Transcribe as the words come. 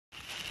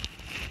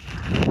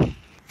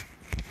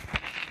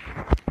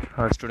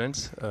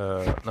Students,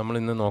 നമ്മൾ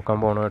ഇന്ന് നോക്കാൻ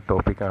പോകുന്ന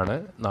ടോപ്പിക്കാണ്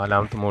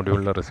നാലാമത്തെ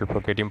മോഡ്യൂളിലെ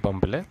റെസിപ്രോക്കേറ്റിംഗ്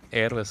പമ്പിൽ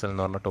എയർ വെസൽ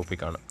എന്ന് പറഞ്ഞ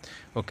ടോപ്പിക്കാണ്.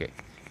 ഓക്കെ,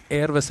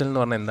 എയർ വെസൽ എന്ന്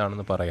പറഞ്ഞാൽ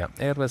എന്താണെന്ന് പറയാം.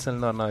 എയർ വെസൽ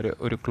എന്ന് പറഞ്ഞാൽ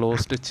ഒരു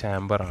ക്ലോസ്ഡ്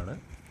ചാമ്പറാണ്.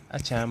 ആ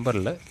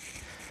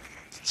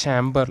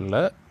ചാമ്പറിൽ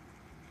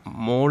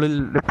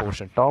മുകളിലെ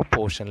പോർഷൻ, ടോപ്പ്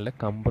പോർഷനിൽ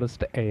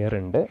കംപ്രസ്ഡ് എയർ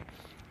ഉണ്ട്.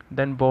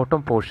 ദെൻ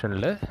ബോട്ടം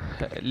പോർഷനിൽ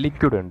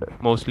ലിക്വിഡ് ഉണ്ട്,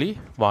 മോസ്റ്റ്ലി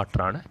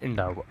വാട്ടറാണ്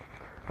ഉണ്ടാവുക.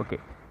 ഓക്കെ,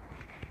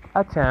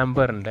 ആ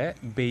ചാമ്പറിൻ്റെ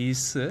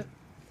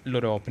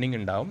ബേസിലൊരു ഓപ്പണിംഗ്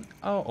ഉണ്ടാവും.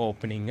 ആ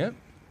ഓപ്പണിങ്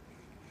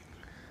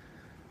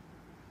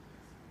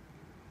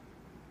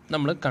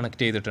നമ്മൾ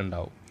കണക്ട്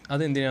ചെയ്തിട്ടുണ്ടാവും.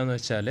 അതെന്തിനാണെന്ന്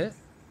വെച്ചാൽ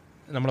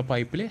നമ്മളെ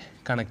പൈപ്പിൽ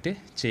കണക്റ്റ്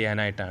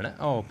ചെയ്യാനായിട്ടാണ്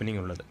ആ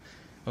ഓപ്പണിംഗ് ഉള്ളത്.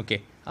 ഓക്കെ,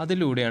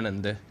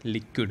 അതിലൂടെയാണ്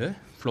ലിക്വിഡ്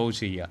ഫ്ലോ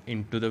ചെയ്യുക in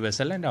to the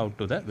vessel and out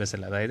to the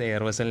vessel. അതായത്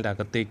എയർ വെസലിൻ്റെ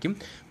അകത്തേക്കും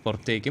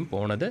പുറത്തേക്കും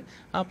പോണത്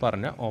ആ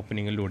പറഞ്ഞ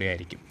ഓപ്പണിങ്ങിലൂടെ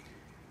ആയിരിക്കും.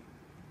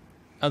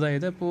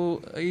 അതായത് ഇപ്പോൾ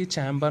ഈ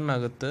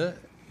ചാമ്പറിനകത്ത്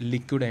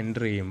ലിക്വിഡ്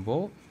എൻ്റർ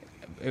ചെയ്യുമ്പോൾ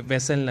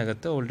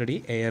വെസലിനകത്ത് ഓൾറെഡി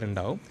എയർ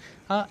ഉണ്ടാവും.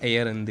 ആ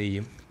എയർ എന്ത്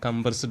ചെയ്യും?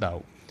 കംപ്രസ്ഡ്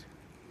ആവും.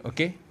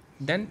 Okay,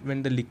 then when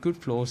the liquid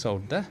flows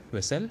out the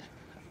vessel,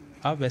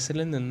 ആ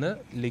വെസലിൽ നിന്ന്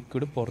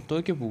ലിക്വിഡ്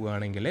പുറത്തേക്ക്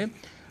പോവുകയാണെങ്കിൽ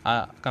ആ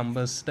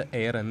കംപ്രസ്ഡ്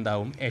എയർ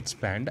എന്താവും?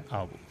 എക്സ്പാൻഡ്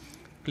ആവും.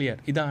 ക്ലിയർ?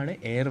 ഇതാണ്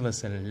എയർ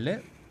വെസലിൽ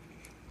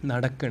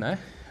നടക്കുന്ന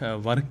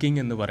വർക്കിംഗ്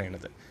എന്ന്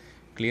പറയുന്നത്.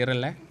 ക്ലിയർ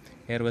അല്ലേ?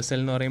 എയർ വെസൽ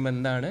എന്ന് പറയുമ്പോൾ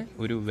എന്താണ്?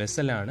 ഒരു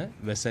വെസലാണ്.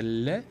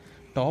 വെസലിൽ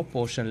ടോപ്പ്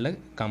പോർഷനിൽ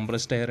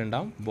കംപ്രസ്ഡ് എയർ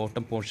ഉണ്ടാവും,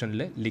 ബോട്ടം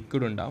പോർഷനിൽ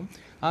ലിക്വിഡ് ഉണ്ടാവും.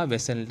 ആ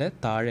വെസലിൻ്റെ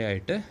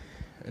താഴെയായിട്ട്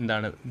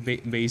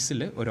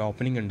ബേസിൽ ഒരു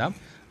ഓപ്പണിംഗ് ഉണ്ടാവും.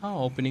 ആ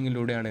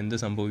ഓപ്പണിങ്ങിലൂടെയാണ് എന്ത്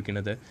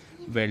സംഭവിക്കുന്നത്?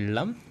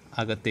 വെള്ളം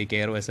അകത്തേക്ക്,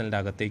 എയർ വെസലിൻ്റെ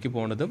അകത്തേക്ക്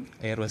പോകുന്നതും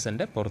എയർ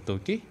വെസലിൻ്റെ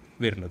പുറത്തേക്ക്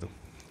വരുന്നതും.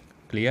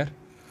 ക്ലിയർ?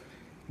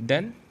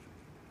 ദെൻ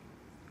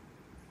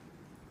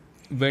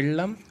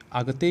വെള്ളം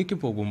അകത്തേക്ക്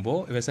പോകുമ്പോൾ,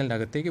 വെസലിൻ്റെ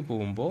അകത്തേക്ക്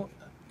പോകുമ്പോൾ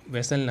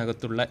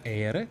വെസലിനകത്തുള്ള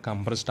എയർ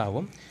കംപ്രസ്ഡ്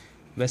ആവും.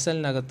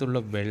 വെസലിനകത്തുള്ള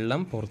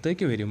വെള്ളം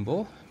പുറത്തേക്ക് വരുമ്പോൾ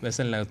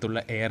വെസലിനകത്തുള്ള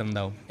എയർ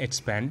എന്താവും?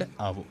 എക്സ്പാൻഡ്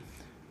ആവും.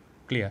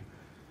 ക്ലിയർ?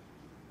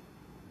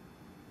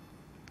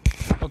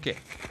 ഓക്കെ,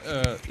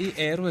 ഈ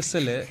എയർ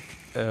വെസൽ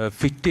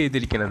ഫിറ്റ്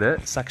ചെയ്തിരിക്കുന്നത്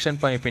സക്ഷൻ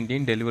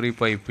പൈപ്പിൻ്റെയും ഡെലിവറി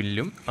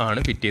പൈപ്പിലും ആണ്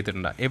ഫിറ്റ്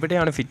ചെയ്തിട്ടുണ്ട്.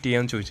 എവിടെയാണ് ഫിറ്റ്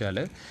ചെയ്യാമെന്ന് ചോദിച്ചാൽ,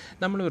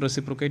 നമ്മൾ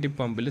റെസിപ്രോക്കേറ്റിംഗ്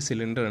പമ്പിൽ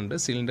സിലിണ്ടർ ഉണ്ട്.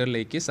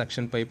 സിലിണ്ടറിലേക്ക്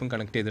സക്ഷൻ പൈപ്പും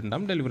കണക്ട്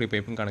ചെയ്തിട്ടുണ്ടാവും, ഡെലിവറി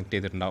പൈപ്പും കണക്ട്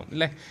ചെയ്തിട്ടുണ്ടാവും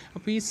അല്ലേ?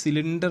 അപ്പോൾ ഈ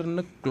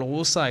സിലിണ്ടറിന്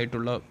ക്ലോസ്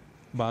ആയിട്ടുള്ള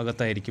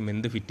ഭാഗത്തായിരിക്കും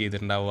എന്ത് fit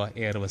ചെയ്തിട്ടുണ്ടാവുക?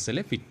 Air vessel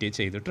fit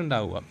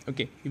ചെയ്തിട്ടുണ്ടാവുക.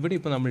 Okay, ഇവിടെ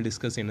ഇപ്പോൾ നമ്മൾ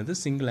ഡിസ്കസ് ചെയ്യുന്നത്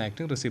സിംഗിൾ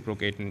ആക്ടിങ്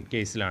റെസിപ്രോക്കേറ്റിംഗ്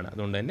കേസിലാണ്.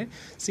 അതുകൊണ്ട് തന്നെ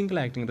single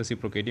acting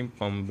reciprocating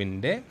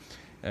പമ്പിൻ്റെ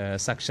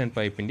suction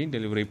പൈപ്പിൻ്റെയും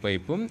delivery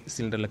പൈപ്പും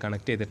സിലിണ്ടറിൽ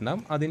കണക്ട്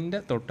ചെയ്തിട്ടുണ്ടാകും. അതിൻ്റെ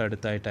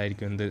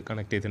തൊട്ടടുത്തായിട്ടായിരിക്കും എന്ത്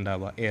കണക്ട്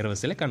ചെയ്തിട്ടുണ്ടാവുക? Air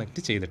vessel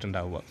connect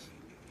ചെയ്തിട്ടുണ്ടാവുക.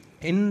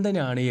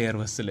 എന്തിനാണ് ഈ എയർ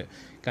വെസൽ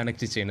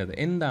കണക്ട് ചെയ്യുന്നത്?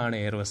 എന്താണ്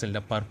എയർ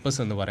വെസലിൻ്റെ പർപ്പസ്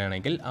എന്ന്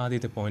പറയുകയാണെങ്കിൽ,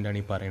 ആദ്യത്തെ പോയിൻ്റാണ്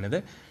ഈ പറയുന്നത്,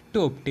 to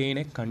obtain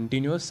A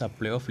continuous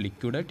supply of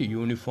liquid at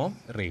uniform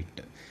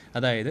rate.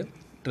 അതായത്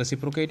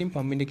റെസിപ്രോക്കേറ്റിംഗ്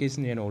പമ്പിൻ്റെ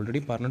കേസിൽ ഞാൻ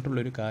ഓൾറെഡി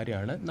പറഞ്ഞിട്ടുള്ളൊരു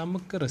കാര്യമാണ്.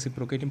 നമുക്ക്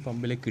റെസിപ്രോക്കേറ്റിംഗ്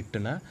പമ്പിൽ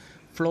കിട്ടുന്ന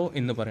ഫ്ലോ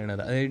എന്ന്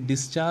പറയുന്നത്, അതായത്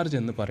ഡിസ്ചാർജ്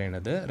എന്ന്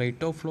പറയുന്നത്,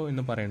 റേറ്റ് ഓഫ് ഫ്ലോ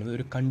എന്ന് പറയുന്നത്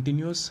ഒരു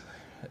കണ്ടിന്യൂസ്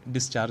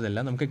ഡിസ്ചാർജ് അല്ല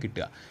നമുക്ക്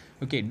കിട്ടുക.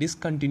 ഓക്കെ,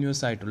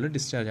 ഡിസ്കണ്ടിന്യൂസ് ആയിട്ടുള്ള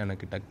ഡിസ്ചാർജാണ്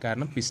കിട്ടുക.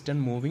 കാരണം piston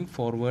moving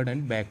forward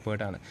and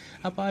backward ആണ്.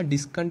 അപ്പോൾ ആ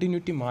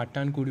ഡിസ്കണ്ടിന്യൂറ്റി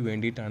മാറ്റാൻ കൂടി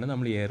വേണ്ടിയിട്ടാണ്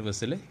നമ്മൾ എയർ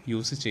വെസൽ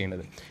യൂസ്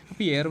ചെയ്യുന്നത്.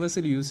 അപ്പോൾ ഈ എയർ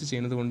വെസൽ യൂസ്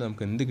ചെയ്യുന്നത് കൊണ്ട്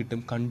നമുക്ക് എന്ത്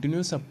കിട്ടും?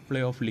 Continuous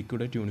supply of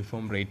liquid at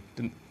uniform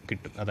rate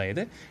കിട്ടും.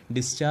 അതായത്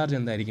ഡിസ്ചാർജ്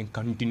എന്തായിരിക്കും?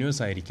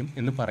 കണ്ടിന്യൂസ് ആയിരിക്കും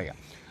എന്ന് പറയാം.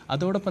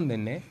 അതോടൊപ്പം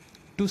തന്നെ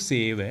to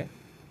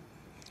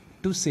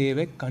save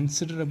a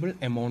considerable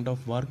amount of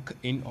work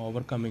in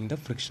overcoming the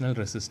frictional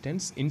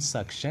resistance in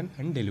suction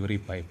and delivery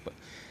pipe.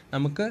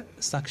 നമുക്ക്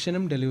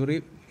സക്ഷനും ഡെലിവറി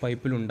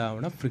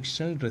പൈപ്പിലുണ്ടാവുന്ന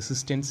ഫ്രിക്ഷണൽ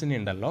റെസിസ്റ്റൻസിനെ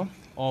ഉണ്ടല്ലോ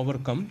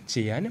ഓവർകം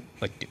ചെയ്യാൻ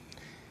പറ്റും.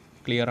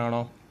 ക്ലിയർ ആണോ?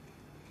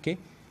 ഓക്കെ,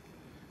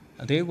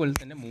 അതേപോലെ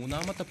തന്നെ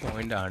മൂന്നാമത്തെ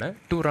പോയിൻ്റാണ്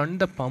to run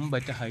the pump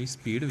at high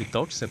speed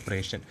without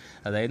separation.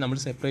 അതായത് നമ്മൾ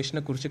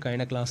സെപ്പറേഷനെ കുറിച്ച്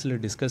കഴിഞ്ഞ ക്ലാസ്സിൽ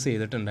ഡിസ്കസ്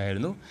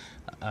ചെയ്തിട്ടുണ്ടായിരുന്നു.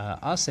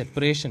 ആ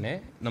സെപ്പറേഷനെ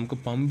നമുക്ക്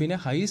പമ്പിനെ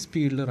ഹൈ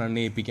സ്പീഡിൽ റൺ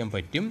ചെയ്യിപ്പിക്കാൻ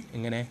പറ്റും.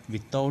 എങ്ങനെ?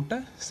 Without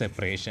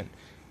separation.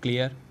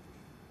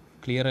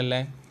 ക്ലിയർ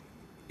അല്ലേ?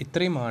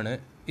 ഇത്രയുമാണ്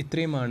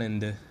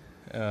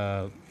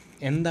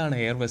എന്താണ്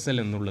എയർ വെസൽ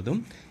എന്നുള്ളതും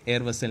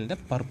എയർ വെസലിൻ്റെ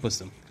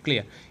പർപ്പസും.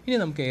 ക്ലിയർ? ഇനി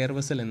നമുക്ക് എയർ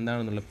വെസൽ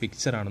എന്താണെന്നുള്ള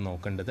പിക്ചറാണ്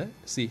നോക്കേണ്ടത്.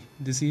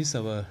 ദിസ് ഈസ്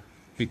അവർ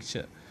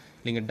പിക്ചർ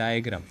അല്ലെങ്കിൽ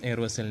ഡയഗ്രാം. എയർ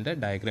വെസലിൻ്റെ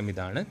ഡയഗ്രാം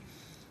ഇതാണ്.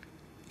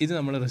 ഇത്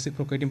നമ്മൾ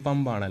റെസിപ്രോക്കേറ്റിംഗ്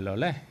പമ്പാണല്ലോ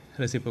അല്ലേ?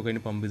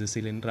 റെസിപ്രോക്കേറ്റിംഗ് പമ്പ് ഇത്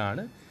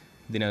സിലിണ്ടറാണ്.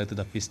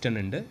 ഇതിനകത്ത് പിസ്റ്റൺ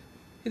ഉണ്ട്.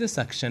 ഇത്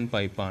സക്ഷൻ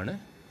പൈപ്പാണ്.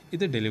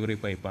 ഇത് ഡെലിവറി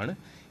പൈപ്പാണ്.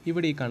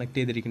 ഇവിടെ ഈ കണക്ട്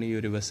ചെയ്തിരിക്കുന്ന ഈ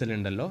ഒരു വെസൽ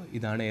ഉണ്ടല്ലോ,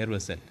 ഇതാണ് എയർ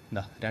വെസൽ.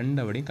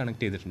 രണ്ടവിടെയും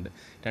കണക്ട് ചെയ്തിട്ടുണ്ട്.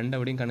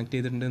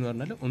 എന്ന്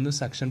പറഞ്ഞാൽ ഒന്ന്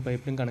സക്ഷൻ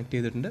പൈപ്പിലും കണക്ട്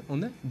ചെയ്തിട്ടുണ്ട്,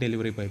 ഒന്ന്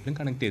ഡെലിവറി പൈപ്പിലും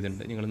കണക്ട്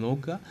ചെയ്തിട്ടുണ്ട്. നിങ്ങൾ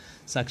നോക്കുക,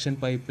 സക്ഷൻ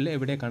പൈപ്പിൽ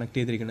എവിടെയാണ് കണക്ട്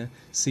ചെയ്തിരിക്കുന്നത്?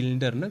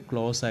 സിലിണ്ടറിന്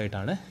ക്ലോസ്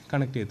ആയിട്ടാണ്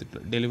കണക്ട്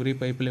ചെയ്തിട്ടുള്ളത്. ഡെലിവറി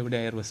പൈപ്പിൽ എവിടെ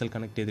എയർ വെസൽ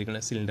കണക്ട്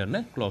ചെയ്തിരിക്കുന്നത്?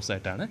 സിലിണ്ടറിന് ക്ലോസ്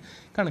ആയിട്ടാണ്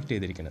കണക്ട്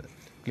ചെയ്തിരിക്കുന്നത്.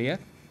 ക്ലിയർ?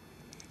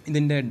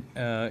 ഇതിൻ്റെ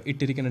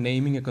ഇട്ടിരിക്കുന്ന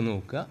നെയിമിംഗ് ഒക്കെ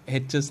നോക്കുക.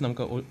 HS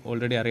നമുക്ക്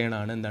ഓൾറെഡി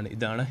അറിയണതാണ്.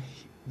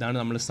 ഇതാണ്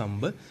നമ്മൾ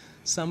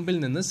സമ്പിൽ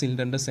നിന്ന്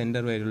സിലിണ്ടറിൻ്റെ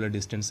സെൻറ്റർ വരെയുള്ള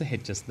distance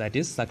HS, that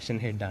is suction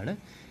ഹെഡാണ്.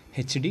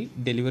 HD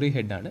delivery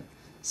ഹെഡാണ്.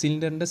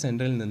 സിലിണ്ടറിൻ്റെ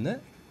സെൻറ്ററിൽ നിന്ന്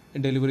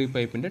ഡെലിവറി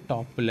പൈപ്പിൻ്റെ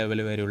ടോപ്പ് ലെവൽ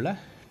വരെയുള്ള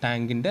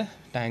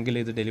ടാങ്കിൽ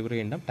ഇത് ഡെലിവറി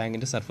ഉണ്ടാവും.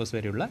 ടാങ്കിൻ്റെ സർഫസ്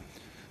വരെയുള്ള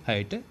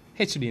ഹൈറ്റ്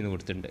HD എന്ന്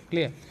കൊടുത്തിട്ടുണ്ട്.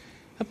 ക്ലിയർ?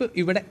 അപ്പോൾ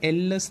ഇവിടെ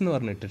LS എന്ന്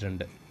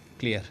പറഞ്ഞിട്ടിട്ടുണ്ട്.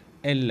 ക്ലിയർ?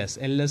 LS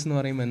എന്ന്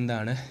പറയുമ്പോൾ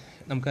എന്താണ്?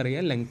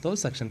 നമുക്കറിയാം ലെങ്ത് ഓഫ്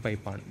സക്ഷൻ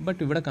പൈപ്പാണ്.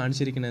 ബട്ട് ഇവിടെ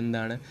കാണിച്ചിരിക്കുന്നത്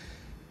എന്താണ്?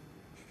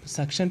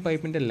 സക്ഷൻ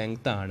പൈപ്പിൻ്റെ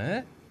ലെങ്ത്താണ്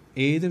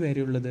ഏത്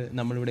വരെയുള്ളത്?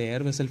 നമ്മളിവിടെ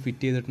എയർ വെസൽ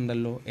ഫിറ്റ്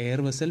ചെയ്തിട്ടുണ്ടല്ലോ. എയർ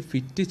വെസൽ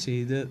ഫിറ്റ്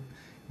ചെയ്ത്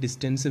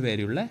ഡിസ്റ്റൻസ്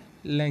വരെയുള്ള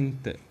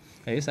ലെങ്ത്ത്.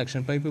 അതായത്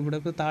സക്ഷൻ പൈപ്പ് ഇവിടെ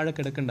താഴെ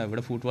കിടക്കണ്ട,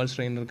 ഇവിടെ ഫുട് വാൾ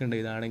സ്ട്രെയിനർക്ക് ഉണ്ട്.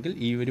 ഇതാണെങ്കിൽ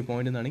ഈ ഒരു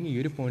പോയിൻ്റ് നിന്നാണെങ്കിൽ ഈ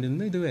ഒരു പോയിന്റിൽ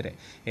നിന്ന് ഇതുവരെ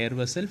എയർ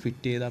വെസൽ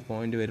ഫിറ്റ് ചെയ്ത ആ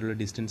പോയിന്റ് വരെയുള്ള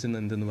ഡിസ്റ്റൻസിൽ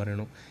എന്തെന്ന്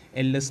പറയണു?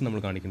 LS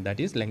നമ്മൾ കാണിക്കും.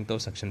 That is length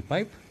of suction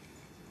pipe.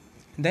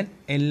 Then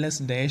LS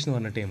dash എന്ന്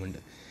പറഞ്ഞ ടൈമുണ്ട്.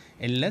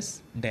 LS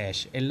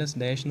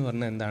ഡാഷ് എന്ന്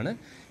പറഞ്ഞാൽ എന്താണ്?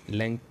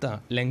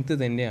 ലെങ്ത്ത്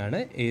തന്നെയാണ്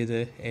ഏത്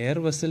എയർ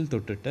വെസൽ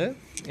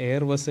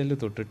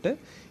തൊട്ടിട്ട്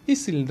ഈ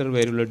സിലിണ്ടർ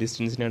വരെയുള്ള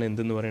ഡിസ്റ്റൻസിനാണ്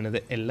എന്തെന്ന് പറയുന്നത്?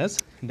 LS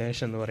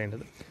ഡാഷ് എന്ന്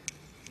പറയുന്നത്.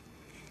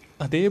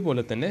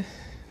 അതേപോലെ തന്നെ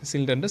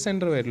സിലിണ്ടറിൻ്റെ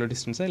സെൻറ്റർ വരെയുള്ള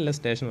ഡിസ്റ്റൻസ് LS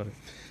ഡാഷ് എന്ന് പറയും.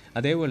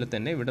 അതേപോലെ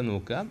തന്നെ ഇവിടെ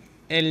നോക്കുക,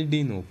 LD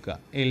നോക്കുക.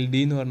 LD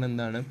എന്ന് പറഞ്ഞാൽ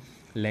എന്താണ്?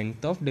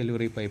 Length of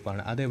delivery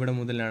പൈപ്പാണ്. അതെവിടെ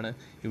മുതലാണ്?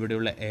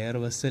 ഇവിടെയുള്ള എയർ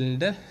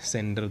വെസലിൻ്റെ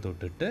സെൻറ്റർ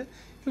തൊട്ടിട്ട്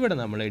ഇവിടെ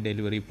നമ്മൾ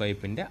ഡെലിവറി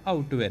പൈപ്പിൻ്റെ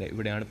ഔട്ട് വരെ,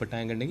 ഇവിടെയാണ് ഇപ്പോൾ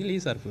ടാങ്ക് ഉണ്ടെങ്കിൽ ഈ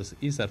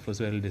സർഫസ്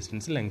വരെയുള്ള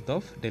distance length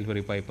of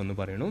delivery pipe എന്ന്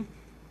പറയുന്നു.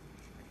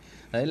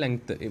 അതായത്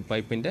ലെങ്ത്ത്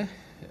പൈപ്പിൻ്റെ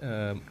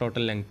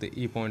ടോട്ടൽ ലെങ്ത്ത്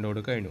ഈ പോയിൻ്റോട്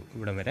കഴിഞ്ഞു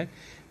ഇവിടം വരെ.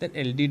 ദെൻ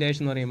LD ഡാഷ്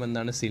എന്ന് പറയുമ്പോൾ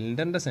എന്താണ്?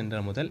 സിലിണ്ടറിൻ്റെ സെൻറ്റർ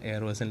മുതൽ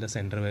എയർ വെസലിൻ്റെ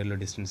സെൻറ്റർ വരെയുള്ള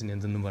ഡിസ്റ്റൻസിന്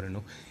എന്തെന്നും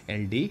പറയുന്നു?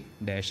 LD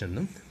ഡാഷ്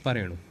എന്നും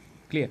പറയുന്നു.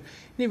 ക്ലിയർ?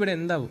 ഇനി ഇവിടെ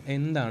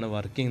എന്താണ്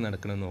വർക്കിംഗ്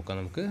നടക്കണമെന്ന് നോക്കാം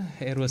നമുക്ക്.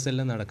 എയർ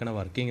വെസലിൽ നടക്കുന്ന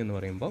വർക്കിംഗ് എന്ന്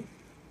പറയുമ്പോൾ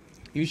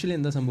യൂഷ്വലി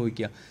എന്താ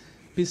സംഭവിക്കുക?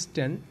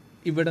 പിസ്റ്റൺ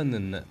ഇവിടെ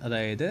നിന്ന്,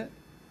 അതായത്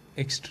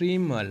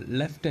എക്സ്ട്രീം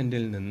ലെഫ്റ്റ്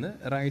എൻഡിൽ നിന്ന്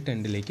റൈറ്റ്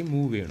എൻഡിലേക്ക്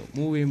മൂവ്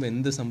ചെയ്യുമ്പോൾ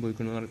എന്ത്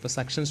സംഭവിക്കുന്നു? ഇപ്പോൾ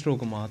സക്ഷൻ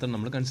സ്ട്രോക്ക് മാത്രം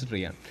നമ്മൾ കൺസിഡർ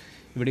ചെയ്യാം.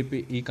 ഇവിടെ ഇപ്പോൾ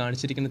ഈ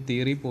കാണിച്ചിരിക്കുന്ന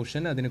theory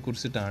portion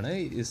അതിനെക്കുറിച്ചിട്ടാണ്.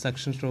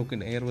 Suction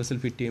സ്ട്രോക്കിന് air vessel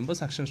fit ചെയ്യുമ്പോൾ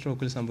സക്ഷൻ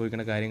സ്ട്രോക്കിൽ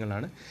സംഭവിക്കുന്ന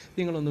കാര്യങ്ങളാണ്.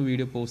 നിങ്ങളൊന്ന്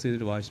വീഡിയോ പോസ്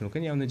ചെയ്തിട്ട് വായിച്ച്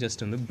നോക്കുക. ഞാൻ ഒന്ന്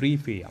ജസ്റ്റ് ഒന്ന്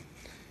ബ്രീഫ് ചെയ്യാം.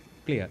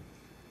 ക്ലിയർ?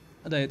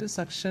 അതായത്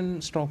സക്ഷൻ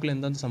സ്ട്രോക്കിൽ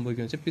എന്താണ്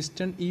സംഭവിക്കുന്നത് വെച്ചാൽ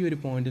പിസ്റ്റൺ ഈ ഒരു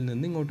പോയിന്റിൽ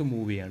നിന്ന് ഇങ്ങോട്ട്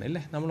മൂവ് ചെയ്യാണ്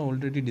അല്ലേ. നമ്മൾ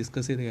ഓൾറെഡി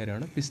ഡിസ്കസ് ചെയ്ത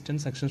കാര്യമാണ്. പിസ്റ്റൺ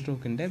സക്ഷൻ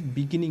സ്ട്രോക്കിൻ്റെ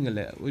ബിഗിനിങ്ങിൽ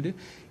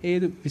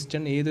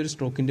ഏതൊരു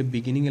സ്ട്രോക്കിൻ്റെ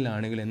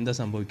ബിഗിനിങ്ങിലാണെങ്കിൽ എന്താ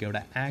സംഭവിക്കുക?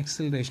 അവിടെ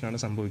ആക്സിലറേഷനാണ്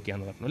സംഭവിക്കുക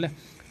എന്ന് പറഞ്ഞു അല്ലേ.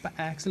 അപ്പോൾ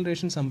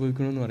ആക്സിലറേഷൻ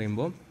സംഭവിക്കണമെന്ന്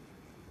പറയുമ്പോൾ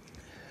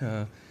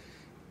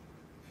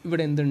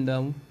ഇവിടെ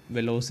എന്തുണ്ടാവും?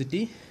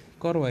 വെലോസിറ്റി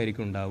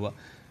കുറവായിരിക്കും ഉണ്ടാവുക.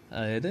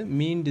 അതായത്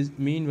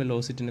മീൻ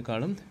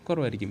വെലോസിറ്റിനേക്കാളും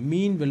കുറവായിരിക്കും.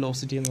 മീൻ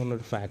വെലോസിറ്റി എന്ന്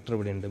പറഞ്ഞൊരു ഫാക്ടർ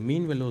ഇവിടെ ഉണ്ട്.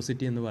 മീൻ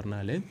വെലോസിറ്റി എന്ന്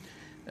പറഞ്ഞാൽ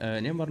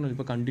ഞാൻ പറഞ്ഞു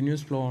ഇപ്പോൾ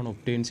കണ്ടിന്യൂസ് ഫ്ലോ ആണ്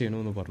ഒബ്റ്റെയിൻ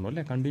ചെയ്യണമെന്ന് പറഞ്ഞു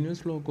അല്ലേ.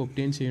 കണ്ടിന്യൂസ് ഫ്ലോ ഒക്കെ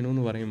ഒബ്റ്റെയിൻ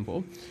ചെയ്യണമെന്ന് പറയുമ്പോൾ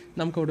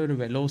നമുക്കവിടെ ഒരു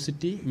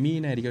വെലോസിറ്റി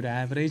മീൻ ആയിരിക്കും, ഒരു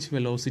ആവറേജ്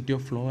വെലോസിറ്റി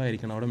ഓഫ് ഫ്ലോ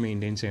ആയിരിക്കണം അവിടെ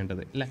മെയിൻറ്റെയിൻ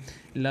ചെയ്യേണ്ടത് അല്ലേ.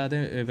 അല്ലാതെ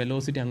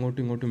വെലോസിറ്റി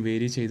അങ്ങോട്ടും ഇങ്ങോട്ടും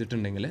വേരി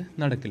ചെയ്തിട്ടുണ്ടെങ്കിൽ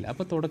നടക്കില്ല.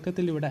 അപ്പോൾ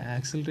തുടക്കത്തിൽ ഇവിടെ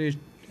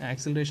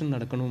ആക്സിലറേഷൻ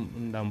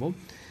ഉണ്ടാകുമ്പോൾ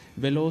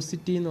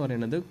വെലോസിറ്റി എന്ന്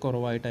പറയുന്നത്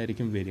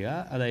കുറവായിട്ടായിരിക്കും വരിക.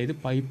 അതായത്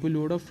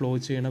പൈപ്പിലൂടെ ഫ്ലോ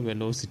ചെയ്യുന്ന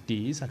വെലോസിറ്റി,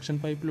 സക്ഷൻ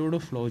പൈപ്പിലൂടെ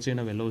ഫ്ലോ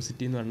ചെയ്യുന്ന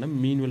വെലോസിറ്റി എന്ന് പറഞ്ഞാൽ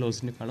മീൻ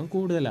വെലോസിറ്റിനേക്കാളും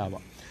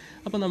കൂടുതലാവാം.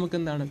 അപ്പോൾ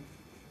നമുക്കെന്താണ്?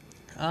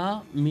 ആ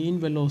മീൻ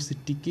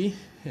വെലോസിറ്റിക്ക്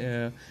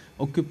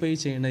ഒക്യുപ്പൈ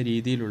ചെയ്യുന്ന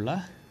രീതിയിലുള്ള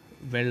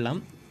വെള്ളം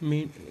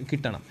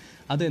കിട്ടണം.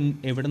 അത്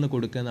എവിടെ നിന്ന്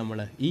കൊടുക്കുക? നമ്മൾ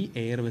ഈ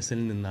എയർ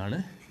വെസലിൽ നിന്നാണ്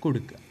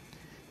കൊടുക്കുക.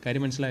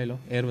 കാര്യം മനസ്സിലായല്ലോ?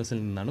 എയർ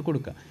വെസലിൽ നിന്നാണ്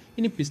കൊടുക്കുക.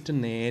 ഇനി പിസ്റ്റൺ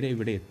നേരെ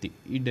ഇവിടെ എത്തി,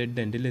 ഈ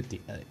ഡെഡ്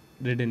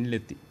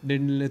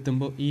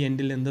എൻഡിലെത്തുമ്പോൾ ഈ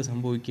എൻഡിൽ എന്താ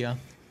സംഭവിക്കുക?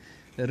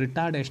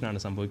 റിട്ടാർഡേഷനാണ്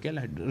സംഭവിക്കുക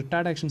അല്ല.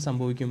 റിട്ടാർഡേഷൻ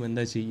സംഭവിക്കുമ്പോൾ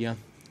എന്താ ചെയ്യുക?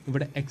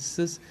 ഇവിടെ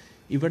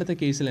ഇവിടുത്തെ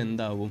കേസിൽ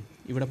എന്താവും?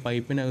 ഇവിടെ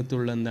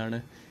പൈപ്പിനകത്തുള്ള എന്താണ്?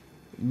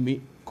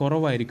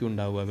 കുറവായിരിക്കും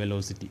ഉണ്ടാവുക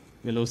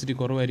വെലോസിറ്റി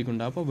കുറവായിരിക്കും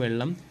ഉണ്ടാവുക. അപ്പോൾ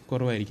വെള്ളം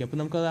കുറവായിരിക്കും. അപ്പോൾ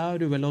നമുക്കത് ആ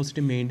ഒരു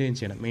വെലോസിറ്റി മെയിൻറ്റെയിൻ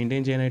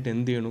ചെയ്യാനായിട്ട്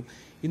എന്ത് ചെയ്യണം?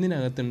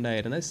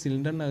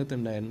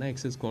 സിലിണ്ടറിനകത്തുണ്ടായിരുന്ന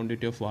എക്സസ്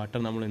ക്വാണ്ടിറ്റി ഓഫ് വാട്ടർ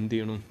നമ്മൾ എന്ത്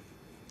ചെയ്യണം?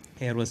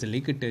 എയർ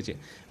വെസലിലേക്ക് കിട്ടുക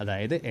ചെയ്യും.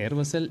 അതായത് എയർ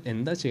വെസൽ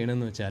എന്താ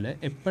ചെയ്യണമെന്ന് വെച്ചാൽ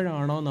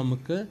എപ്പോഴാണോ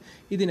നമുക്ക്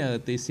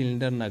ഇതിനകത്ത് ഈ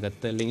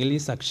സിലിണ്ടറിനകത്ത് അല്ലെങ്കിൽ ഈ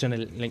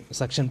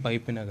സക്ഷൻ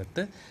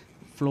പൈപ്പിനകത്ത്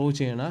ഫ്ലോ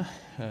ചെയ്യണ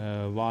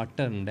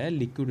വാട്ടറിൻ്റെ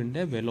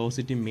ലിക്വിഡിൻ്റെ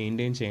വെലോസിറ്റി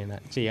മെയിൻറ്റെയിൻ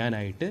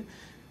ചെയ്യാനായിട്ട്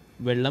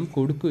വെള്ളം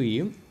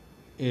കൊടുക്കുകയും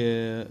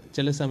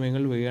ചില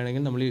സമയങ്ങളിൽ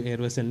വരികയാണെങ്കിൽ നമ്മൾ ഈ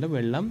എയർ വെസലിൻ്റെ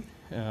വെള്ളം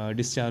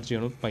ഡിസ്ചാർജ്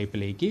ചെയ്യണം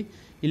പൈപ്പിലേക്ക്.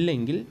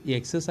 ഇല്ലെങ്കിൽ ഈ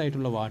എക്സസ്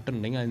ആയിട്ടുള്ള വാട്ടർ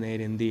ഉണ്ടെങ്കിൽ അത്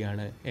നേരെ എന്ത്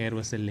ചെയ്യുകയാണ്? എയർ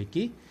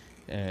വെസലിലേക്ക്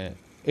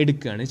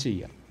എടുക്കുകയാണ്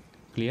ചെയ്യുക.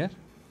 ക്ലിയർ?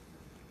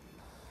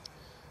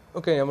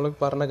 ഓക്കെ, നമ്മൾ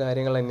പറഞ്ഞ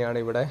കാര്യങ്ങൾ തന്നെയാണ്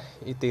ഇവിടെ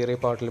ഈ തിയറി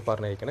പാർട്ടിൽ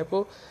പറഞ്ഞിരിക്കുന്നത്.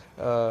 ഇപ്പോൾ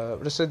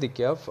ഇവിടെ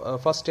ശ്രദ്ധിക്കുക,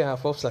 first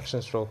half of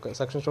suction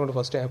സ്ട്രോക്കിൻ്റെ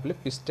first Hafil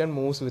piston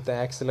moves with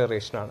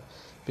ആക്സിലറേഷനാണ്.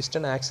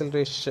 Piston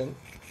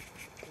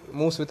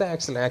moves with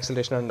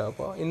acceleration ഉണ്ടാവും.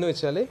 അപ്പോൾ എന്ന്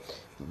വെച്ചാൽ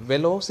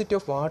velocity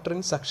of water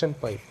in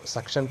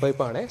suction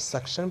പൈപ്പാണ്.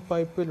 Suction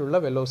പൈപ്പിലുള്ള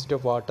velocity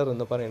of water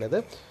എന്ന് പറയുന്നത്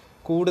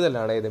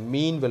കൂടുതലാണ്. ഇത്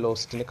മീൻ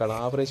വെലോസിറ്റിനേക്കാൾ,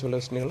 ആവറേജ്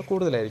വെലോസിറ്റിനേക്കാൾ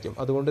കൂടുതലായിരിക്കും.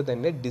 അതുകൊണ്ട്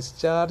തന്നെ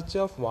discharge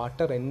of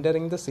water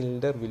entering the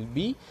cylinder will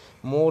be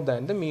more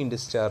than the mean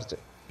discharge.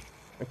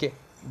 Okay,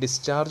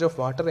 discharge of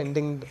water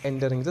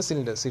entering the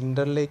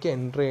സിലിണ്ടറിലേക്ക്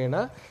enter ചെയ്യണ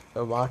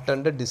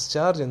വാട്ടറിൻ്റെ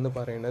ഡിസ്ചാർജ് എന്ന്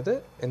പറയുന്നത്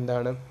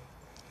എന്താണ്?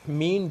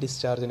 മീൻ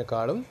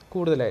ഡിസ്ചാർജിനേക്കാളും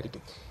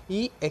കൂടുതലായിരിക്കും. ഈ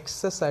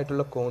എക്സസ്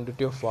ആയിട്ടുള്ള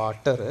ക്വാണ്ടിറ്റി ഓഫ്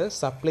വാട്ടർ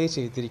സപ്ലൈ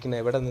ചെയ്തിരിക്കുന്ന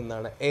എവിടെ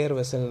നിന്നാണ്? എയർ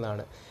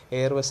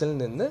വെസലിൽ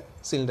നിന്ന്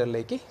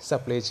സിലിണ്ടറിലേക്ക്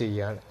സപ്ലൈ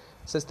ചെയ്യുകയാണ്.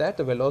 such that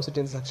the velocity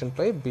in the suction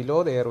pipe below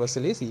the air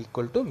vessel is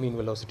equal to mean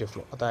velocity of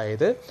flow.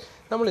 അതായത്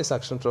നമ്മൾ ഈ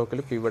സക്ഷൻ സ്ട്രോക്കിൽ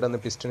ഇപ്പോൾ ഇവിടെ നിന്ന്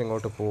പിസ്റ്റൺ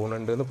ഇങ്ങോട്ട്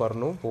പോകുന്നുണ്ട് എന്ന്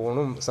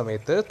പോകുന്ന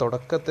സമയത്ത്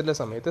തുടക്കത്തിലെ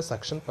സമയത്ത്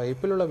സക്ഷൻ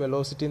പൈപ്പിലുള്ള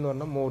വെലോസിറ്റി എന്ന്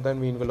പറഞ്ഞാൽ മോർ ദാൻ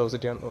മീൻ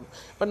വെലോസിറ്റി ആണെന്ന് പറഞ്ഞു.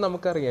 അപ്പം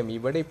നമുക്കറിയാം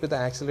ഇവിടെ ഇപ്പോൾ ഇത്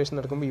ആക്സിലറേഷൻ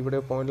നടക്കുമ്പോൾ ഇവിടെ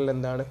പോയിന്റിൽ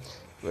എന്താണ്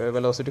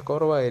വെലോസിറ്റി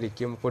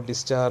കുറവായിരിക്കും. ഇപ്പോൾ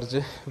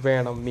ഡിസ്ചാർജ്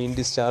വേണം, മീൻ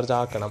ഡിസ്ചാർജ്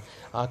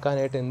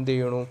ആക്കാനായിട്ട് എന്ത്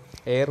ചെയ്യണു,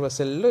 എയർ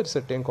വെസലിൽ ഒരു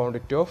സെർട്ടൻ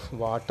ക്വാണ്ടിറ്റി ഓഫ്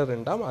വാട്ടർ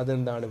ഉണ്ടാവും.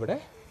 അതെന്താണ് ഇവിടെ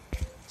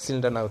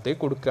സിലിണ്ടറിനകത്തേക്ക്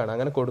കൊടുക്കുകയാണ്.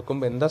 അങ്ങനെ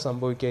കൊടുക്കുമ്പോൾ എന്താ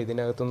സംഭവിക്കുക,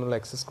 ഇതിനകത്തു നിന്നുള്ള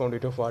എക്സസ്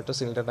ക്വാണ്ടിറ്റി ഓഫ് വാട്ടർ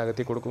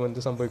സിലിണ്ടറിനകത്തേക്ക് കൊടുക്കുമ്പോൾ എന്ത്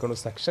സംഭവിക്കുന്നു,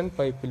 സക്ഷൻ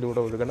പൈപ്പിലൂടെ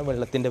ഒഴുകുന്ന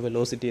വെള്ളത്തിൻ്റെ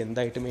വെലോസിറ്റി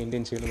എന്തായിട്ട്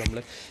മെയിൻറ്റെയിൻ ചെയ്യുന്നു, നമ്മൾ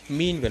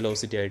മീൻ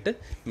വെലോസിറ്റി ആയിട്ട്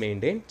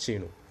മെയിൻറ്റെയിൻ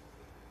ചെയ്യുന്നു.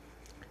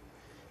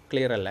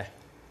 ക്ലിയർ അല്ലേ?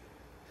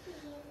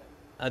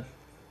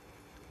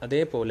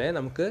 അതേപോലെ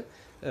നമുക്ക്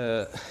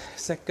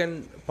സെക്കൻഡ്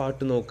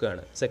പാർട്ട്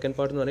നോക്കുകയാണ്. സെക്കൻഡ്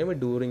പാർട്ട് എന്ന് പറയുമ്പോൾ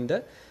during the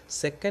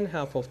second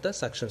half of the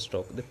suction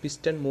stroke the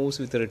piston moves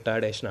with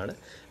retardation ആണ്.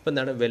 അപ്പോൾ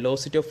എന്താണ്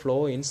velocity of flow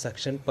in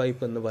suction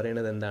pipe എന്ന്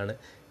പറയുന്നത് എന്താണ്,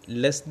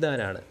 ലെസ് ദാൻ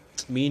ആണ്.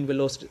 മീൻ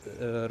വെലോസിറ്റി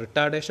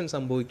റിട്ടാർഡേഷൻ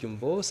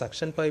സംഭവിക്കുമ്പോൾ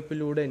സക്ഷൻ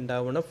പൈപ്പിലൂടെ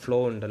ഉണ്ടാവുന്ന ഫ്ലോ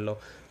ഉണ്ടല്ലോ,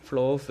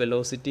 ഫ്ലോ ഓഫ്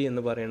വെലോസിറ്റി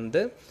എന്ന്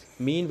പറയുന്നത്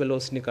മീൻ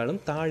വെലോസിറ്റിക്കാളും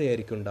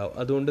താഴെയായിരിക്കും ഉണ്ടാവും.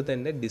 അതുകൊണ്ട്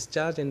തന്നെ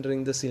ഡിസ്ചാർജ്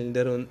എൻറ്ററിങ് ദ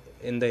സിലിണ്ടർ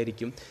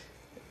എന്തായിരിക്കും,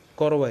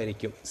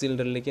 കുറവായിരിക്കും.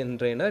 സിലിണ്ടറിലേക്ക്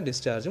എൻ്റർ ചെയ്യുന്ന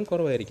ഡിസ്ചാർജും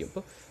കുറവായിരിക്കും.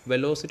 ഇപ്പോൾ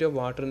velocity of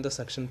water in the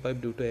suction pipe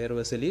due to air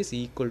vessel is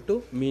equal to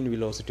mean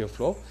velocity of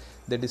flow.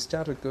 The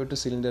discharge required to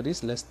cylinder is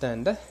less than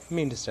the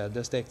mean discharge.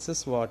 Thus, the excess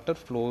water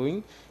flowing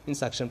in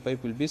suction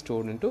pipe will be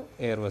stored into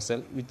air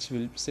vessel, which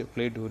will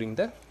supply during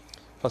the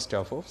first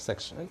half of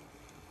section.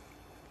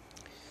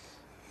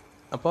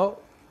 അപ്പോൾ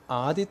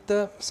ആദ്യത്തെ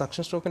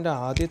suction സ്ട്രോക്കിൻ്റെ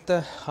ആദ്യത്തെ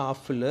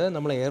ഹാഫിൽ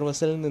നമ്മൾ air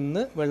വെസലിൽ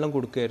നിന്ന് വെള്ളം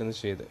കൊടുക്കുകയായിരുന്നു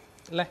ചെയ്ത്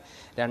അല്ലേ.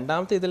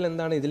 രണ്ടാമത്തെ ഇതിൽ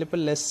എന്താണ്, ഇതിലിപ്പോൾ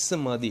ലെസ്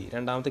മതി,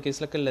 രണ്ടാമത്തെ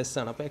കേസിലൊക്കെ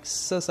ലെസ്സാണ്. അപ്പോൾ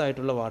എക്സസ്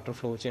ആയിട്ടുള്ള വാട്ടർ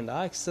ഫ്ലോ ചെയ്യേണ്ട.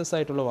 ആ എക്സസ്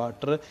ആയിട്ടുള്ള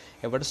വാട്ടർ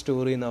എവിടെ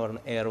സ്റ്റോർ ചെയ്യുന്ന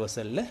പറഞ്ഞാൽ എയർ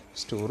വെസലിൽ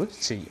സ്റ്റോർ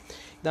ചെയ്യും.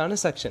 ഇതാണ്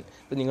സെക്ഷൻ.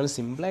 ഇപ്പോൾ നിങ്ങൾ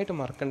സിമ്പിളായിട്ട്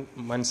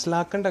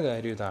മനസ്സിലാക്കേണ്ട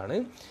കാര്യം ഇതാണ്,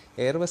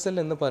 എയർ വെസൽ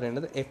എന്ന്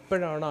പറയുന്നത്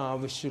എപ്പോഴാണ്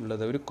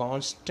ആവശ്യമുള്ളത്, ഒരു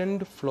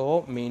കോൺസ്റ്റൻറ്റ് ഫ്ലോ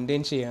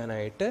മെയിൻറ്റെയിൻ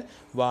ചെയ്യാനായിട്ട്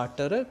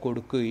വാട്ടർ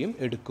കൊടുക്കുകയും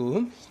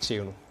എടുക്കുകയും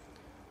ചെയ്യണം.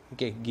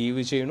 ഓക്കെ,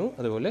 ഗീവ് ചെയ്യണു,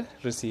 അതുപോലെ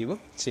റിസീവ്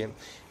ചെയ്യണം.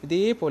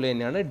 ഇതേപോലെ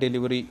തന്നെയാണ്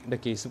ഡെലിവറിയുടെ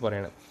കേസ്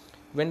പറയണത്.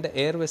 When the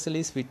air vessel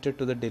is fitted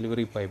to the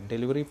delivery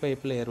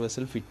പൈപ്പിൽ എയർ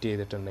വെസൽ ഫിറ്റ്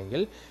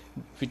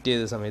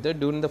ചെയ്ത സമയത്ത്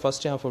during the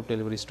first half of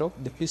delivery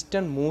stroke the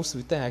piston moves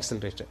with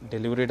acceleration.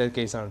 ഡെലിവറിയുടെ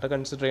കേസാണ് കേട്ടോ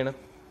കൺസിഡർ ചെയ്യണം.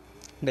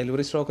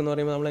 ഡെലിവറി സ്ട്രോക്ക് എന്ന്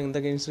പറയുമ്പോൾ നമ്മൾ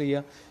എന്താ കൺസിഡർ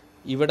ചെയ്യുക,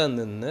 ഇവിടെ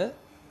നിന്ന്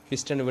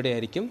പിസ്റ്റൺ ഇവിടെ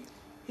ആയിരിക്കും,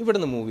 ഇവിടെ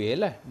നിന്ന് മൂവ് ചെയ്യുക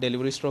അല്ലേ.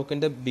 ഡെലിവറി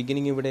സ്ട്രോക്കിൻ്റെ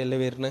ബിഗിനിങ് ഇവിടെയല്ലേ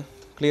വരുന്നത്,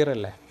 ക്ലിയർ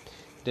അല്ലേ?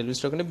 ഡെലിവറി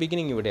സ്ട്രോക്കിൻ്റെ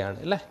ബിഗിനിങ് ഇവിടെയാണ്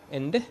അല്ലേ,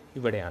 എൻഡ്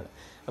ഇവിടെയാണ്.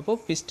 അപ്പോൾ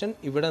പിസ്റ്റൺ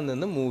ഇവിടെ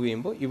നിന്ന് മൂവ്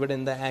ചെയ്യുമ്പോൾ ഇവിടെ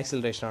എന്താ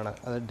ആക്സിലറേഷനാണ്,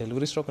 അത്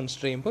ഡെലിവറി സ്ട്രോക്ക്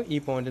കൺസിഡർ ചെയ്യുമ്പോൾ ഈ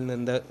പോയിന്റിൽ നിന്ന്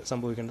എന്താ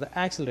സംഭവിക്കേണ്ടത്,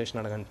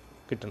 ആക്സിലറേഷനാണ്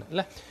കിട്ടുന്നത്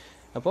അല്ലേ.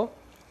 അപ്പോൾ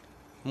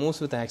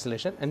moves with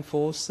acceleration and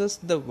forces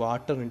the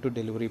water in to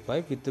delivery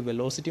pipe with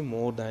velocity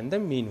more than the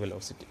mean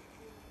velocity.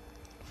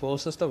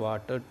 Forces the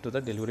water to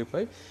the delivery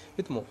pipe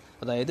with more.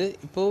 അതായത്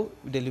ഇപ്പോൾ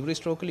ഡെലിവറി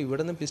സ്ട്രോക്കിൽ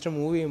ഇവിടെ നിന്ന് പിസ്റ്റൺ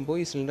മൂവ് ചെയ്യുമ്പോൾ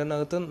ഈ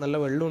സിലിണ്ടറിനകത്ത് നല്ല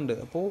വെള്ളമുണ്ട്.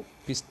 അപ്പോൾ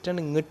പിസ്റ്റൺ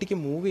ഇങ്ങോട്ടേക്ക്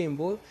മൂവ്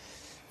ചെയ്യുമ്പോൾ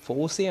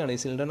ഫോഴ്സ് ചെയ്യാണ്, ഈ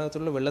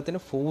സിലിണ്ടറിനകത്തുള്ള വെള്ളത്തിന്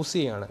ഫോഴ്സ്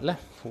ചെയ്യാണ് അല്ലേ,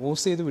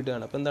 ഫോഴ്സ് ചെയ്ത്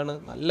വിടുകയാണ്. അപ്പോൾ എന്താണ്,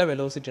 നല്ല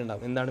വെലോസിറ്റി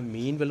ഉണ്ടാകും. എന്താണ്,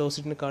 മീൻ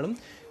വെലോസിറ്റിനേക്കാളും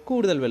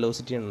കൂടുതൽ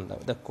വെലോസിറ്റിയാണ്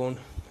ഉണ്ടാവും.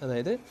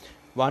 അതായത്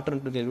water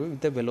in to delivery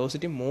with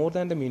velocity more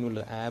than the mean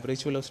velocity,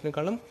 average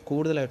വെലോസിറ്റിനേക്കാളും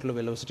കൂടുതലായിട്ടുള്ള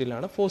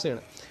വെലോസിറ്റിയിലാണ് ഫോഴ്സ്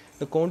ചെയ്യണം.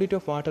 The quantity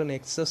of water in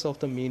excess of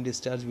the mean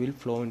discharge will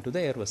flow in to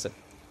the air vessel.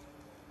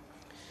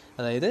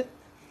 അതായത്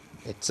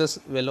excess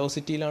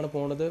വെലോസിറ്റിയിലാണ്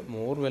പോണത്,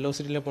 more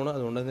വെലോസിറ്റിയിലാണ് പോണത്.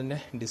 അതുകൊണ്ട് തന്നെ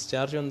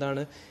discharge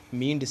എന്താണ്,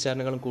 മീൻ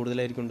ഡിസ്ചാർജിനേക്കാളും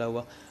കൂടുതലായിരിക്കും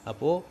ഉണ്ടാവുക.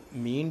 അപ്പോൾ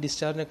മീൻ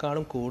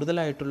ഡിസ്ചാർജിനേക്കാളും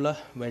കൂടുതലായിട്ടുള്ള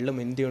വെള്ളം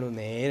എന്ത് ചെയ്യണം,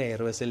 നേരെ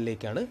എയർ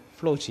വെസലിലേക്കാണ്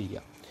ഫ്ലോ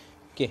ചെയ്യുക.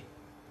 Okay,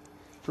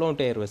 flow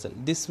to air vessel.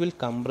 This will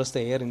compress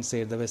the air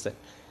inside the vessel.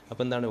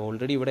 അപ്പോൾ എന്താണ്,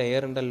 ഓൾറെഡി ഇവിടെ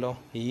എയർ ഉണ്ടല്ലോ,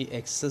 ഈ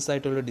എക്സസ്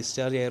ആയിട്ടുള്ള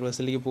ഡിസ്ചാർജ് എയർ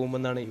വെസലിലേക്ക്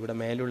പോകുമ്പോൾ എന്താണ്, ഇവിടെ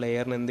മേലുള്ള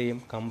എയറിന് എന്ത്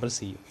ചെയ്യും,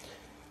 കംപ്രസ് ചെയ്യും,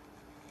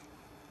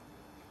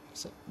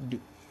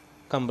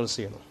 കംപ്രസ്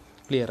ചെയ്യണം.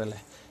 ക്ലിയർ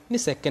അല്ലേ? ഇനി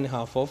second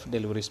half of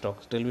delivery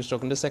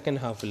സ്ട്രോക്കിൻ്റെ second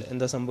ഹാഫിൽ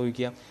എന്താ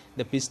സംഭവിക്കുക,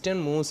 the piston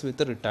moves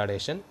with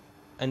retardation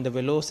and the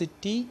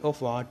velocity of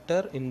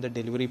water in the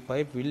delivery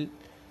pipe will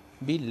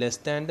be less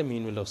than the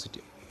mean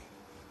velocity.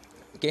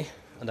 Okay,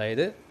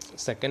 അതായത്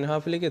സെക്കൻഡ്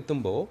ഹാഫിലേക്ക്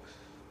എത്തുമ്പോൾ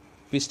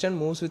piston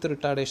moves with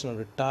retarded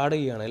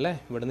ചെയ്യുകയാണ് അല്ലേ.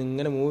 ഇവിടെ നിന്ന്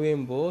ഇങ്ങനെ move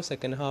ചെയ്യുമ്പോൾ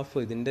സെക്കൻഡ് ഹാഫ്,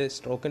 ഇതിൻ്റെ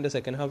സ്ട്രോക്കിൻ്റെ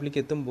സെക്കൻഡ്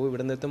ഹാഫിലേക്ക് എത്തുമ്പോൾ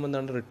ഇവിടെ നിന്ന് എത്തുമ്പോൾ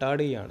എന്താണ്,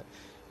 റിട്ടാർഡ് ചെയ്യുകയാണ്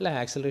അല്ലേ,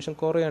 ആക്സിലറേഷൻ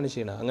കുറയാണ്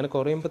ചെയ്യുന്നത്. അങ്ങനെ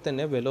കുറയുമ്പോൾ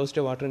തന്നെ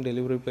വെലോസിറ്റി വാട്ടർ ഇൻ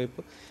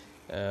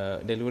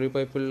ഡെലിവറി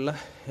പൈപ്പിലുള്ള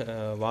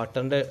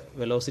വാട്ടറിൻ്റെ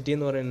വെലോസിറ്റി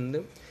എന്ന് പറയുന്നത്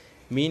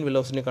മീൻ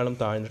വെലോസിറ്റിനേക്കാളും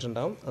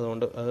താഴ്ന്നിട്ടുണ്ടാകും.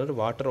 അതുകൊണ്ട്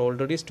water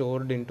already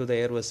stored in to the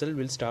air vessel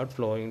will start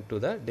flowing to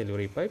the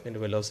delivery pipe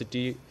and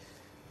velocity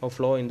of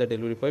flow in the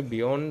delivery pipe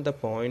beyond the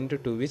point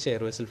two which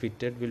air vessel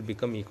fitted will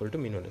become equal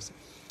to mean velocity.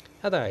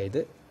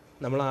 അതായത്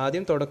നമ്മൾ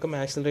ആദ്യം തുടക്കം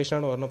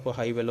ആക്സിലറേഷനാണ് പറഞ്ഞപ്പോൾ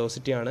high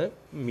വെലോസിറ്റിയാണ്,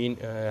 മീൻ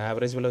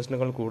average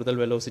വെലോസിറ്റിനേക്കാൾ കൂടുതൽ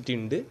velocity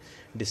ഉണ്ട്,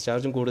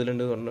 ഡിസ്ചാർജും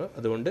കൂടുതലുണ്ട് പറഞ്ഞു.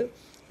 അതുകൊണ്ട്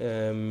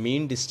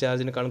മീൻ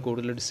ഡിസ്ചാർജിനേക്കാളും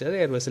കൂടുതൽ ഡിസ്ചാർജ്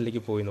എയർ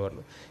വെസലിലേക്ക് പോയി എന്ന്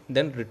പറഞ്ഞു.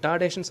 ദെൻ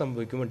റിട്ടാർഡേഷൻ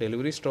സംഭവിക്കുമ്പോൾ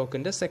ഡെലിവറി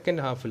സ്ട്രോക്കിൻ്റെ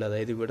സെക്കൻഡ് ഹാഫിൽ,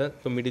 അതായത് ഇവിടെ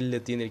ഇപ്പോൾ മിഡിലിൽ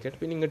എത്തിയെന്നിരിക്കട്ടെ,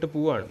 പിന്നെ ഇങ്ങോട്ട്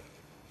പോവുകയാണ്.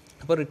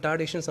 അപ്പോൾ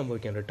റിട്ടാർഡേഷൻ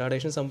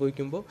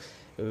സംഭവിക്കുമ്പോൾ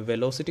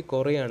വെലോസിറ്റി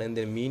കുറയാണ്,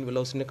 മീൻ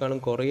വെലോസിറ്റിനേക്കാളും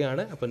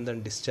കുറയാണ്. അപ്പോൾ എന്താണ്,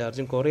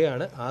 ഡിസ്ചാർജും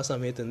കുറയാണ്. ആ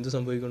സമയത്ത് എന്ത്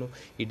സംഭവിക്കണം,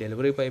 ഈ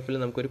ഡെലിവറി പൈപ്പിൽ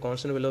നമുക്കൊരു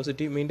കോൺസ്റ്റൻറ്റ്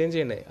വെലോസിറ്റി മെയിൻറ്റെയിൻ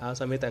ചെയ്യണ്ടേ. ആ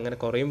സമയത്ത് അങ്ങനെ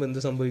കുറയുമ്പോൾ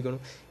എന്ത് സംഭവിക്കണം,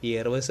 ഈ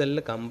എയർ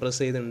വെസലിൽ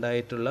കംപ്രസ്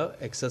ചെയ്തുണ്ടായിട്ടുള്ള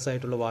എക്സസ്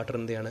ആയിട്ടുള്ള വാട്ടർ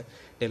എന്താണ്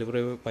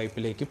ഡെലിവറി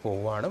പൈപ്പിലേക്ക്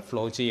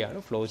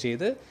ഫ്ലോ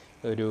ചെയ്ത്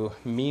ഒരു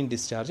മീൻ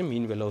ഡിസ്ചാർജ്,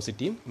 മീൻ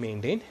വെലോസിറ്റിയും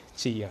മെയിൻറ്റെയിൻ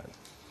ചെയ്യുകയാണ്.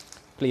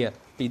 ക്ലിയർ.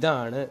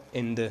 ഇതാണ്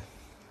എന്ത്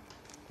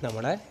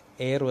നമ്മുടെ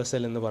എയർ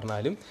വെസൽ എന്ന്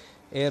പറഞ്ഞാലും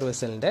എയർ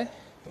വെസലിൻ്റെ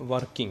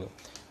വർക്കിങ്ങും.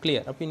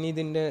 ക്ലിയർ. അപ്പോൾ ഇനി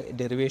ഇതിൻ്റെ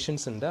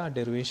ഡെറിവേഷൻസ് ഉണ്ട്. ആ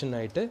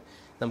ഡെറിവേഷനായിട്ട്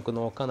നമുക്ക്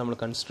നോക്കാം. നമ്മൾ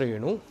കൺസിഡർ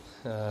ചെയ്യണു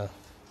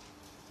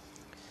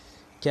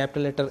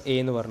ക്യാപിറ്റൽ ലെറ്റർ എ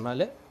എന്ന്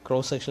പറഞ്ഞാൽ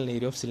cross sectional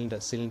area of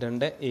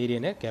സിലിണ്ടറിൻ്റെ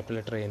ഏരിയനെ capital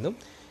letter A എന്നും,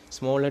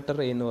 സ്മോൾ ലെറ്റർ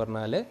എ എന്ന്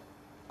പറഞ്ഞാൽ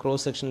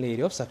cross sectional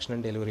area of suction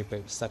and delivery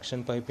pipe, suction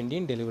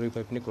പൈപ്പിൻ്റെയും delivery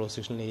പൈപ്പിൻ്റെയും cross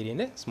sectional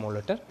ഏരിയനെ small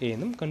letter A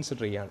എന്നും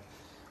കൺസിഡർ ചെയ്യുകയാണ്.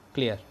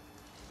 ക്ലിയർ.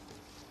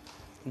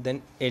 ദെൻ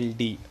എൽ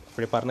ഡി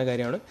ഇവിടെ പറഞ്ഞ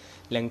കാര്യമാണ്,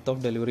 length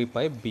of delivery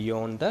pipe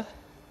beyond the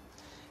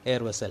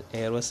air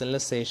വെസലിന്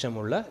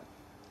ശേഷമുള്ള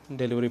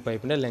delivery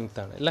പൈപ്പിൻ്റെ length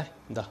ആണ് അല്ലേ.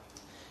 ഇതാ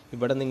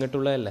ഇവിടെ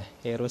നിങ്ങട്ടുള്ളതല്ലേ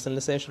എയർ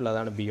വെസലിന് ശേഷമുള്ള,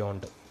 അതാണ്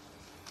beyond.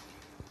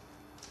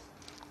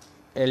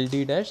 L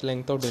D dash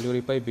length of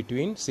delivery pipe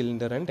between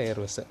cylinder and air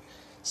vessel,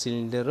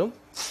 സിലിണ്ടറും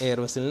air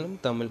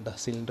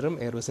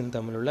വെസലിനും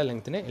തമ്മിലുള്ള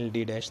ലെങ്ത്തിനെ എൽ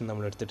ഡി ഡാഷ്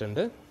നമ്മൾ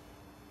എടുത്തിട്ടുണ്ട്.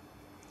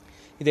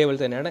 ഇതേപോലെ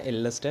തന്നെയാണ്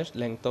L S dash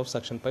length of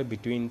suction pipe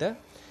between the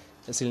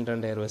cylinder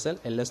and air vessel.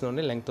 L S എന്ന്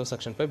പറഞ്ഞാൽ length of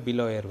suction pipe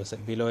below air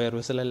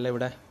vessel അല്ല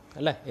ഇവിടെ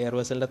അല്ലേ, air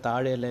വെസലിൻ്റെ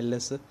താഴെയല്ല L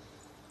S.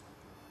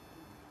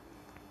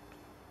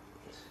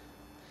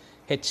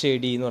 H A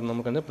D എന്ന് പറഞ്ഞാൽ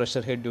നമുക്ക്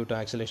pressure head due to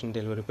acceleration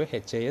delivery pipe,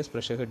 H I S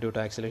pressure head due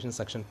to acceleration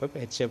suction pipe,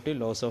 H F T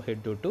loss of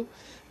head due to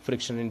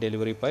friction in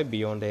delivery pipe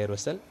beyond air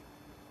vessel,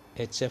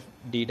 H F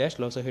D dash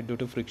loss of head due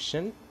to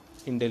friction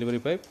in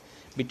delivery pipe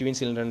between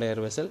cylinder and air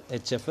vessel.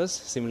 HFS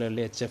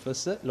similarly,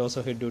 HFS loss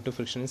of head due to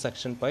friction in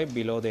suction pipe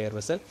below the air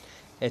vessel,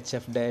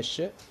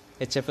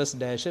 HFS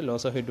dash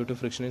loss of head due to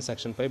friction in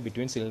suction pipe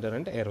between cylinder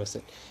and air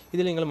vessel.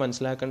 ഇതിൽ നിങ്ങൾ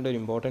മനസ്സിലാക്കേണ്ട ഒരു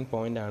important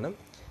point ആണ്,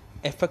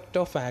 effect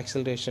of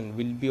acceleration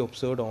will be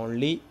observed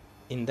only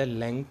in the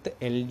length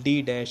L D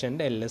dash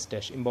and L S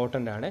dash.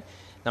 Important ആണ്.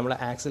 നമ്മൾ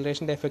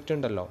ആക്സിലറേഷൻ്റെ effect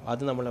ഉണ്ടല്ലോ,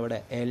 അത് നമ്മളവിടെ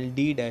എൽ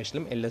ഡി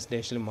ഡാഷിലും എൽ എസ്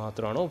ഡാഷിലും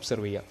മാത്രമാണ്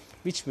ഒബ്സർവ് ചെയ്യുക.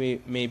 Which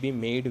may be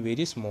made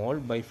very small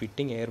by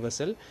fitting air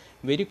vessel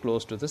very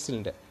close to the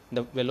cylinder.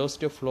 The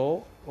velocity of flow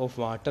of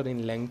water in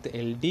length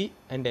L D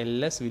and L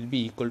S will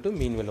be equal to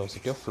mean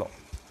velocity of flow.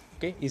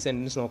 Okay, ഈ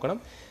sentence നോക്കണം.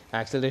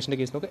 ആക്സിലറേഷൻ്റെ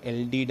case നോക്കുക, L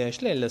D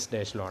ഡാഷിലും L S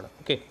ഡാഷിലുമാണ്.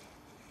 Okay,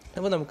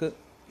 അപ്പോൾ നമുക്ക്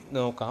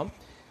നോക്കാം,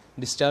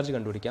 discharge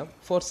കണ്ടുപിടിക്കാം.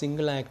 Four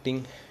single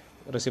acting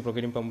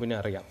reciprocating പമ്പിനെ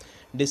അറിയാം,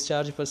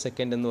 discharge per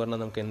second എന്ന് പറഞ്ഞാൽ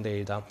നമുക്ക് എന്ത്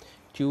എഴുതാം,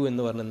 Q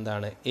എന്ന് പറഞ്ഞാൽ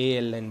എന്താണ്,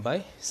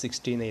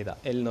 ALN/60 എന്ന് എഴുതാം.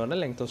 L എന്ന് പറഞ്ഞാൽ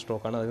ലെങ്ത് ഓഫ്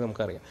സ്ട്രോക്കാണ്, അത്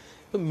നമുക്കറിയാം.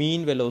 ഇപ്പോൾ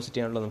മീൻ വെലോസിറ്റി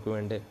ആണല്ലോ നമുക്ക്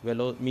വേണ്ടത്.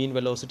 മീൻ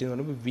വെലോസിറ്റി എന്ന്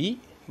പറയുമ്പോൾ V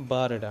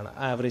ബാർഡ് ആണ്,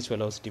 ആവറേജ്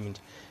വെലോസിറ്റി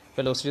മീൻസ്.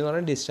 വെലോസിറ്റി എന്ന്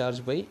പറഞ്ഞാൽ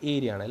ഡിസ്ചാർജ് ബൈ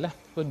ഏരിയ ആണല്ലേ.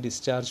 അപ്പോൾ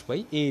discharge by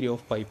area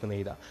of pipe എന്ന്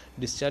എഴുതാം.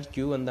 ഡിസ്ചാർജ്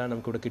Q എന്താണ്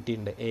നമുക്കിവിടെ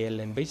കിട്ടിയിട്ടുണ്ട്,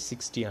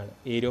 ALN/60 ആണ്,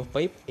 area of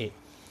pipe A.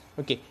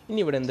 Okay, ഇനി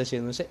ഇവിടെ എന്താ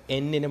ചെയ്യുന്നത് വെച്ചാൽ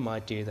എന്നിനെ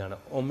മാറ്റി എഴുതാണ്.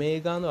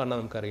 ഒമേഗ എന്ന് പറഞ്ഞാൽ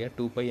നമുക്കറിയാം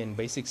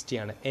 2πn/60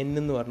 ആണ്. N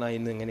എന്ന് പറഞ്ഞാൽ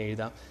ഇന്ന് എങ്ങനെ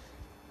എഴുതാം,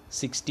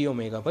 60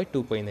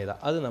 ω/2π എന്ന് എഴുതാം.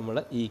 അത് നമ്മൾ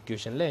ഈ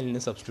ഇക്വേഷനിൽ L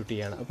സബ്സ്റ്റിറ്റ്യൂട്ട്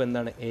ചെയ്യണം. അപ്പോൾ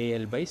എന്താണ്,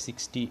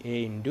 AL/60A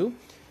 ×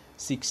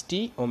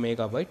 60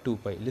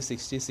 ω/2π. ഇതിൽ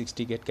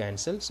 60 get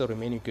cancel. So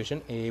remaining equation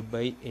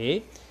A/A,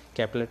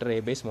 capital letter A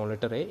by small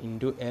letter A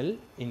into L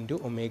into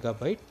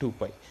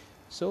ω/2π.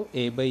 So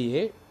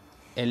A/A,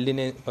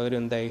 L-ന് പകരം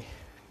എന്തായി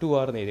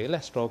 2R എന്ന് എഴുതി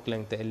അല്ലേ, സ്ട്രോക്ക്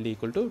ലെങ്ത് L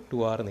 =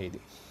 2R എന്ന്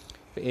എഴുതി.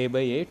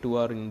 A/A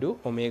 2R into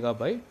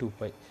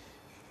ω/2π.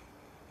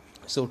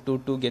 So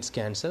 2 gets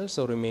cancelled.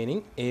 So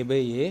remaining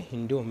A/A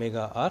into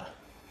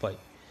ω/π.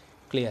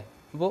 Clear?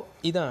 അപ്പോൾ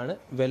ഇതാണ്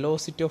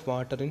velocity of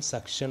water in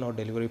suction or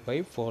delivery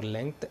pipe four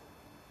length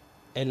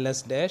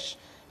LS'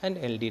 and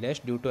LD'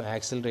 due to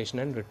acceleration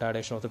and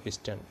retardation of the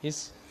piston is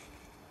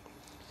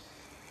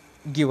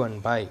given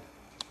by.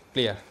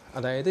 Clear?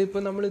 അതായത്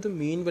ഇപ്പോൾ നമ്മളിത്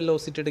മീൻ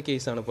വെലോസിറ്റിയുടെ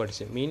കേസാണ്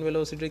പഠിച്ചത്. മീൻ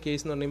വെലോസിറ്റിയുടെ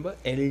case എന്ന് പറയുമ്പോൾ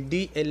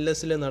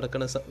LD/LSൽ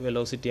നടക്കുന്ന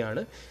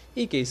വെലോസിറ്റിയാണ്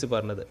ഈ കേസ്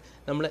പറഞ്ഞത്.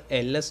 നമ്മൾ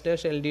LS'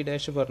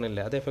 LD' പറഞ്ഞില്ല,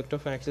 അത് എഫക്റ്റ്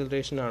ഓഫ്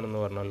ആക്സിലറേഷൻ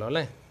ആണെന്ന് പറഞ്ഞല്ലോ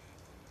അല്ലേ.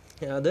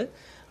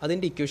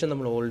 അതിൻ്റെ ഇക്വേഷൻ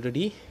നമ്മൾ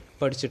ഓൾറെഡി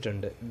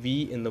പഠിച്ചിട്ടുണ്ട്. V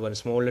എന്ന് പറയും,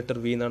 സ്മോൾ ലെറ്റർ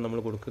V എന്നാണ് നമ്മൾ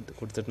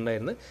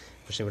കൊടുത്തിട്ടുണ്ടായിരുന്നത്.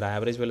 പക്ഷേ ഇവിടെ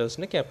ആവറേജ്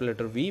വെലോസിറ്റിന് ക്യാപിറ്റൽ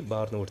ലെറ്റർ V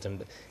ബാർന്ന്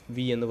കൊടുത്തിട്ടുണ്ട്. V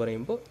എന്ന്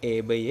പറയുമ്പോൾ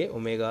A/A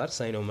ω/r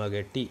sin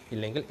ωt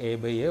ഇല്ലെങ്കിൽ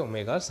A/A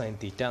ω/r sin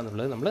θ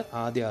എന്നുള്ളത് നമ്മൾ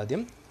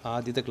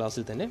ആദ്യത്തെ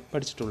ക്ലാസ്സിൽ തന്നെ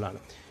പഠിച്ചിട്ടുള്ളതാണ്.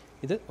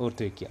 ഇത്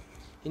ഓർത്ത് വയ്ക്കുക.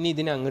 ഇനി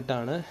ഇതിന്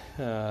അങ്ങോട്ടാണ്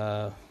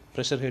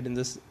pressure head in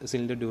the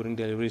cylinder during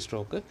delivery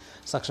stroke,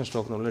 suction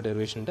stroke എന്നുള്ള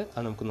ഡെറിവേഷൻ ഉണ്ട്,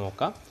 അത് നമുക്ക്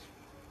നോക്കാം.